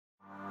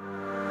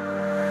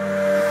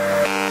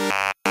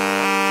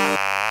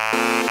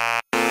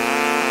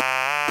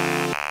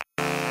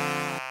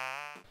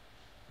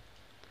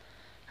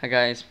Hi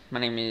guys, my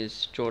name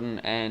is Jordan,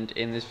 and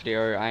in this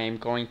video I am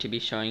going to be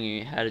showing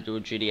you how to do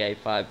a GTA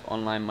 5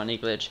 online money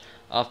glitch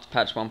after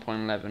patch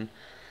 1.11.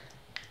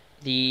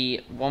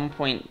 The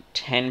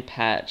 1.10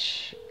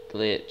 patch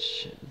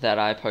glitch that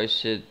I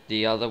posted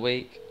the other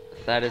week,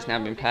 that has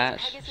now been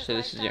patched, so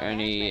this is the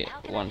only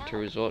one to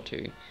resort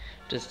to.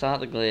 To start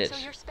the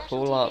glitch,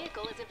 call up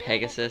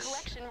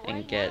Pegasus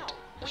and get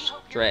a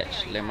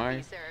stretch limo.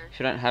 If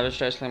you don't have a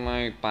stretch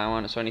limo, buy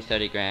one. It's only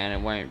 30 grand,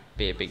 it won't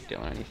be a big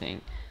deal or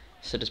anything.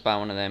 So just buy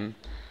one of them,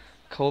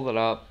 call it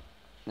up,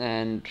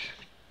 and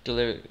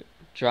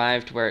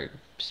drive to where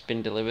it's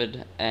been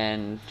delivered,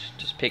 and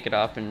just pick it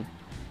up, and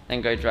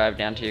then go drive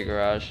down to your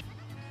garage.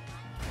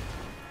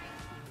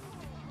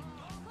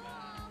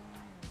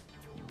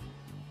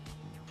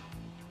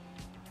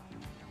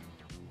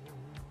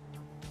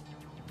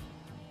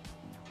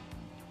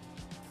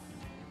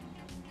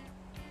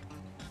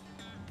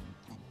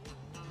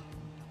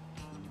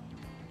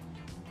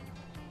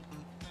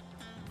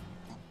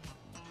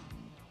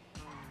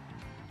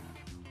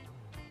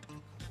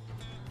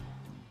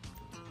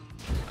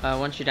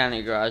 Once you're down at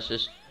your garage,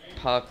 just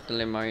park the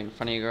limo in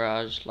front of your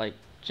garage, like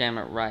jam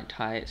it right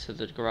tight so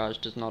the garage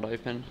does not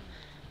open.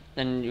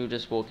 Then you'll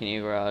just walk in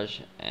your garage,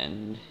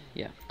 and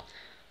yeah.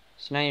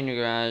 So now you're in your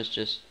garage,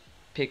 just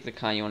pick the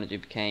car you want to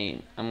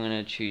duplicate. I'm going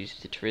to choose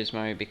the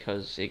Turismo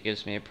because it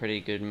gives me a pretty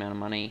good amount of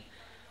money.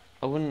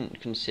 I wouldn't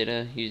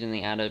consider using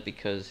the adder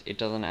because it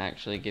doesn't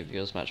actually give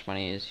you as much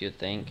money as you'd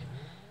think.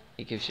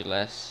 It gives you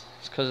less.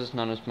 It's because there's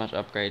not as much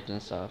upgrades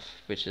and stuff,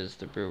 which is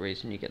the real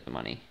reason you get the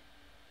money.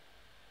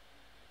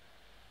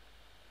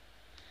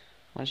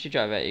 Once you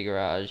drive out your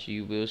garage,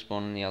 you will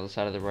spawn on the other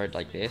side of the road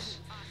like this.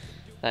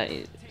 That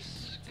is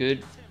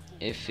good.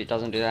 If it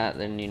doesn't do that,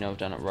 then you know I've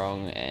done it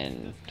wrong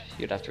and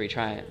you'd have to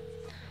retry it.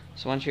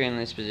 So once you're in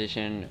this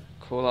position,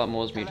 call up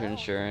Moore's Mutual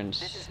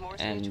Insurance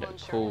and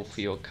call for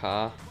your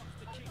car.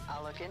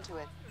 I'll look into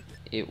it.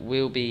 It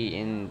will be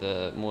in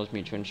the Moore's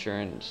Mutual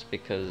Insurance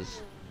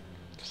because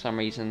for some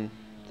reason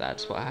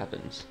that's what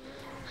happens.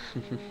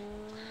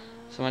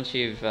 So once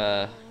you've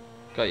got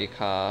your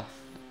car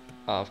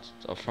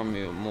from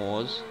your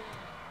Moore's,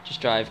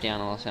 just drive down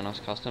to Los Angeles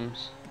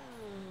Customs.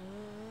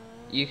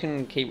 You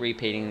can keep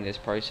repeating this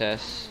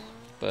process,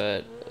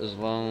 but as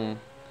long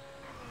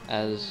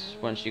as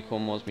once you call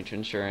Moore's Mutual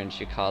Insurance,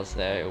 your car's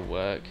there, it'll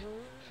work.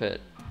 If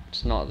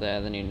it's not there,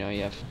 then you know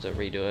you have to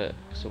redo it,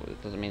 so it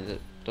doesn't mean that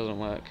it doesn't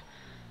work.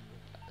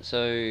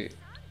 So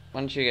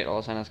once you get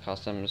Los Angeles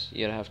Customs,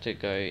 you'd have to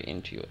go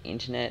into your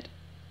internet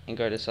and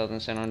go to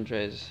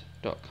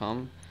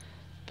southernsanandres.com.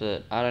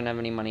 But I don't have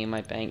any money in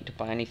my bank to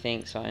buy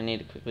anything, so I need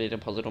to quickly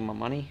deposit all my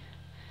money.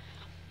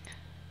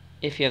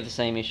 If you have the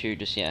same issue,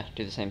 just do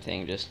the same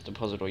thing, just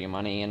deposit all your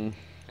money and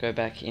go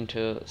back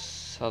into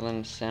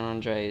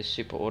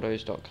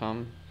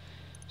southernsanandressuperautos.com.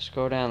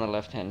 Scroll down the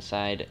left hand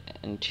side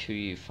until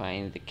you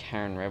find the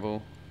Karen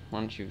Rebel.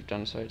 Once you've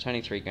done so, it's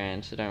only 3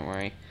 grand, so don't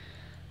worry.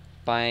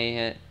 Buy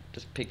it,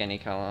 just pick any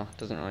colour,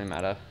 doesn't really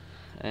matter,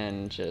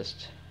 and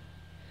just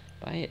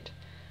buy it.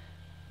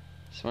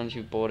 So once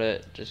you've bought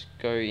it, just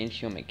go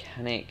into your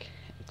mechanic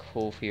and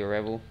call for your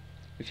Rebel.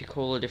 If you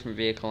call a different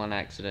vehicle on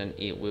accident,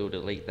 it will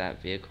delete that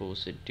vehicle,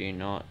 so do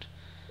not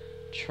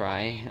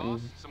try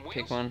and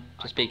pick one.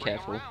 Just be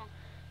careful.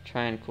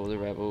 Try and call the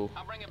Rebel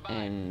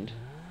and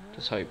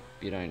just hope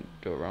you don't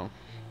do it wrong.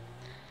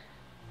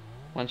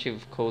 Once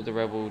you've called the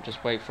Rebel,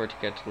 just wait for it to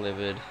get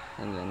delivered,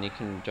 and then you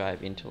can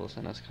drive into Los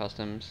Angeles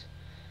Customs.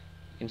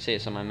 You can see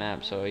it's on my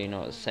map, so you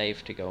know it's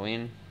safe to go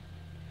in.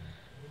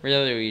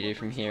 Really all you do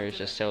from here is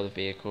just sell the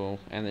vehicle,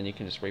 and then you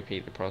can just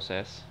repeat the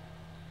process.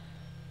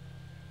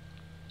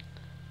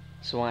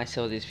 So I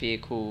sell this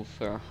vehicle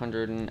for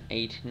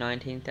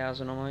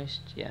 19,000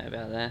 almost, yeah,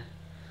 about there.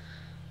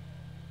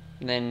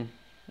 Then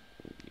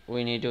all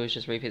you need to do is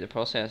just repeat the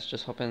process.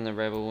 Just hop in the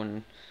Rebel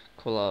and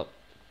call up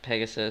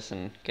Pegasus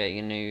and get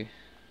your new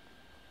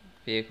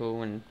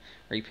vehicle and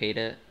repeat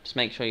it. Just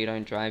make sure you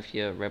don't drive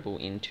your Rebel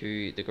into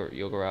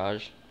your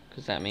garage,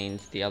 because that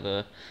means the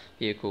other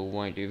vehicle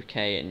won't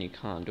duplicate and you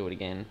can't do it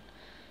again.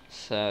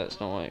 So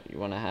it's not what you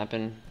want to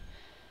happen.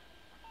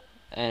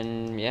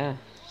 And yeah,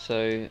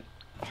 so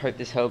I hope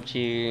this helped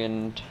you,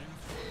 and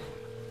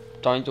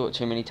don't do it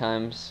too many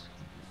times.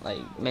 Like,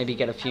 maybe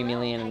get a few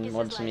million and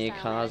mod some of your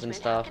cars and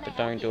stuff, but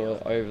don't do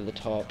it over the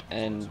top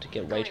and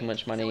get way too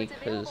much money,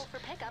 because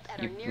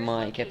you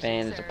might get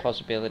banned. There's a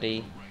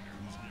possibility.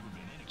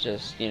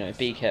 Just,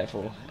 be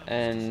careful.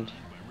 And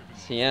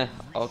so yeah,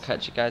 I'll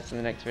catch you guys in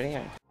the next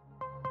video.